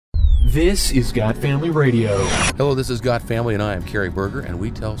This is Got Family Radio. Hello, this is Got Family, and I am Kerry Berger, and we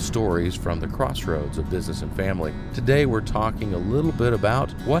tell stories from the crossroads of business and family. Today, we're talking a little bit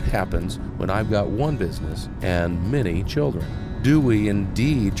about what happens when I've got one business and many children. Do we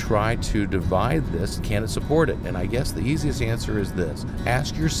indeed try to divide this? Can it support it? And I guess the easiest answer is this.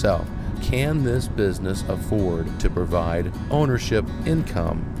 Ask yourself, can this business afford to provide ownership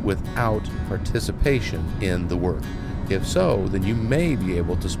income without participation in the work? If so, then you may be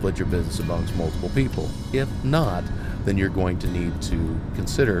able to split your business amongst multiple people. If not, then you're going to need to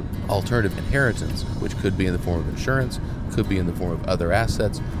consider alternative inheritance, which could be in the form of insurance, could be in the form of other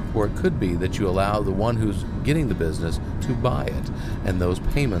assets, or it could be that you allow the one who's getting the business to buy it, and those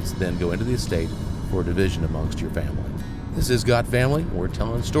payments then go into the estate for division amongst your family. This is Got Family. We're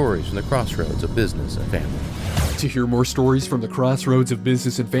telling stories from the crossroads of business and family. To hear more stories from the crossroads of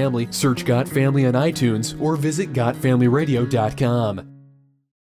business and family, search Got Family on iTunes or visit GotFamilyRadio.com.